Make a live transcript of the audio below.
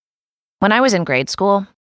When I was in grade school,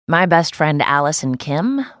 my best friend Allison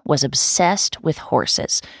Kim was obsessed with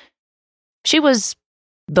horses. She was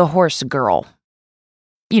the horse girl.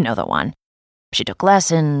 You know the one. She took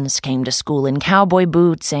lessons, came to school in cowboy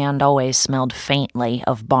boots, and always smelled faintly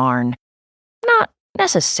of barn. Not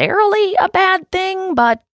necessarily a bad thing,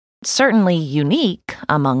 but certainly unique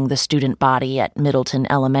among the student body at Middleton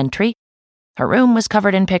Elementary. Her room was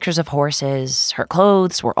covered in pictures of horses. Her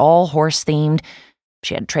clothes were all horse-themed.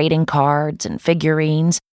 She had trading cards and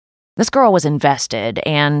figurines. This girl was invested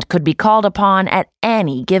and could be called upon at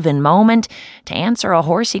any given moment to answer a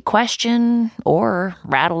horsey question or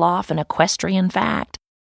rattle off an equestrian fact.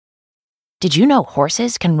 Did you know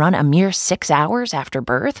horses can run a mere 6 hours after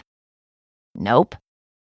birth? Nope.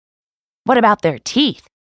 What about their teeth?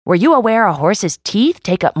 Were you aware a horse's teeth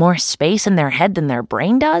take up more space in their head than their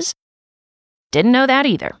brain does? Didn't know that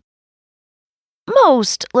either.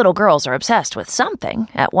 Most little girls are obsessed with something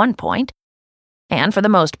at one point, and for the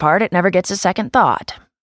most part, it never gets a second thought.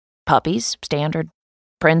 Puppies, standard.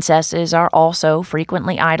 Princesses are also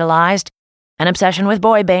frequently idolized. An obsession with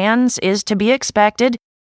boy bands is to be expected.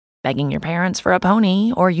 Begging your parents for a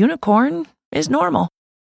pony or unicorn is normal.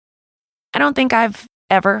 I don't think I've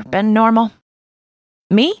ever been normal.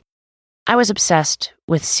 Me? I was obsessed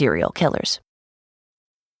with serial killers.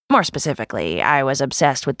 More specifically, I was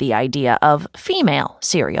obsessed with the idea of female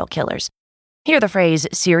serial killers. Hear the phrase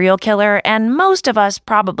serial killer, and most of us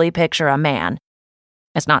probably picture a man.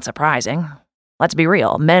 It's not surprising. Let's be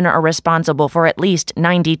real, men are responsible for at least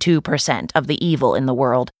 92% of the evil in the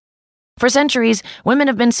world. For centuries, women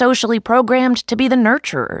have been socially programmed to be the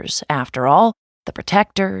nurturers, after all, the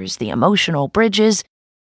protectors, the emotional bridges.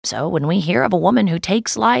 So when we hear of a woman who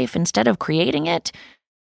takes life instead of creating it,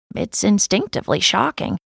 it's instinctively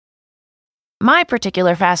shocking. My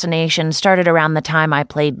particular fascination started around the time I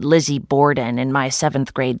played Lizzie Borden in my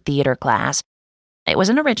 7th grade theater class. It was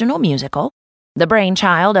an original musical, the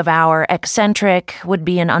brainchild of our eccentric,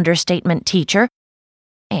 would-be-an-understatement teacher,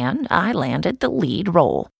 and I landed the lead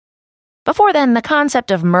role. Before then, the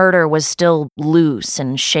concept of murder was still loose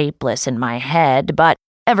and shapeless in my head, but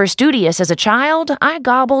ever studious as a child, I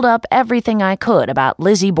gobbled up everything I could about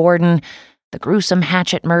Lizzie Borden, the gruesome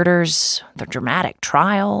hatchet murders, the dramatic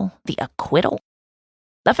trial, the acquittal.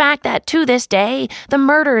 The fact that, to this day, the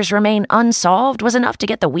murders remain unsolved was enough to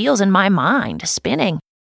get the wheels in my mind spinning.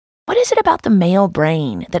 What is it about the male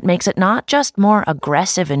brain that makes it not just more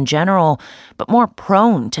aggressive in general, but more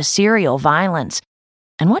prone to serial violence?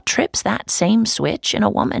 And what trips that same switch in a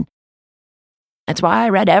woman? That's why I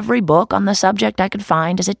read every book on the subject I could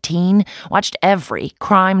find as a teen, watched every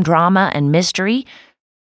crime, drama, and mystery,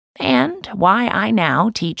 and why I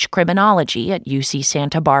now teach criminology at UC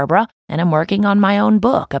Santa Barbara and am working on my own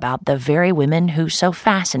book about the very women who so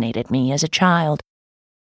fascinated me as a child.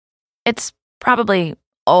 It's probably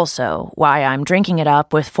also why I'm drinking it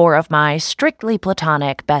up with 4 of my strictly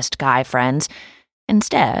platonic best guy friends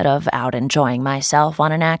instead of out enjoying myself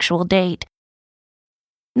on an actual date.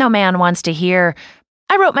 No man wants to hear,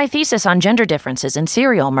 I wrote my thesis on gender differences in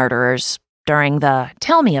serial murderers, during the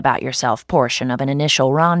tell me about yourself portion of an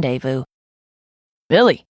initial rendezvous.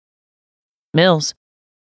 Millie. Mills.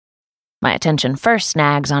 My attention first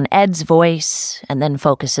snags on Ed's voice and then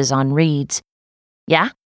focuses on Reid's. Yeah?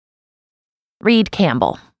 Reid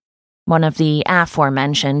Campbell, one of the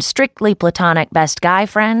aforementioned strictly platonic best guy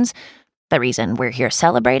friends, the reason we're here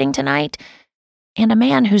celebrating tonight, and a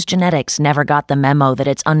man whose genetics never got the memo that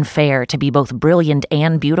it's unfair to be both brilliant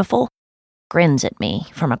and beautiful, grins at me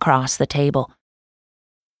from across the table.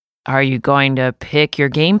 Are you going to pick your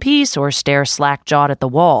game piece or stare slack-jawed at the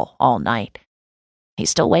wall all night? He's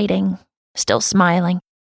still waiting, still smiling.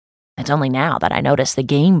 It's only now that I notice the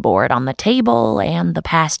game board on the table and the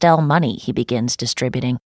pastel money he begins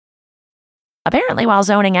distributing. Apparently, while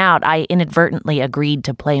zoning out, I inadvertently agreed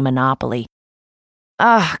to play Monopoly.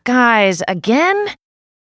 Ugh, guys, again?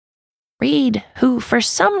 Reid, who for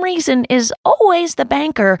some reason is always the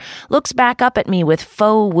banker, looks back up at me with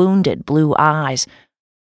faux wounded blue eyes.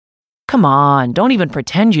 Come on, don't even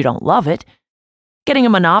pretend you don't love it. Getting a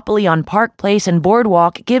Monopoly on Park Place and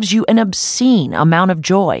Boardwalk gives you an obscene amount of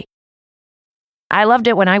joy. I loved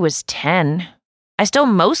it when I was 10. I still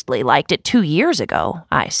mostly liked it 2 years ago,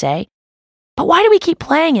 I say. But why do we keep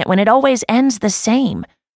playing it when it always ends the same?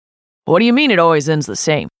 What do you mean it always ends the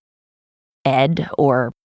same? Ed,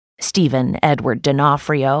 or Stephen Edward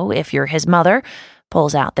D'Onofrio, if you're his mother,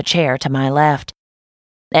 pulls out the chair to my left.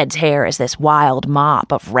 Ed's hair is this wild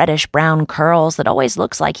mop of reddish-brown curls that always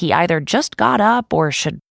looks like he either just got up or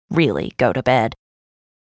should really go to bed.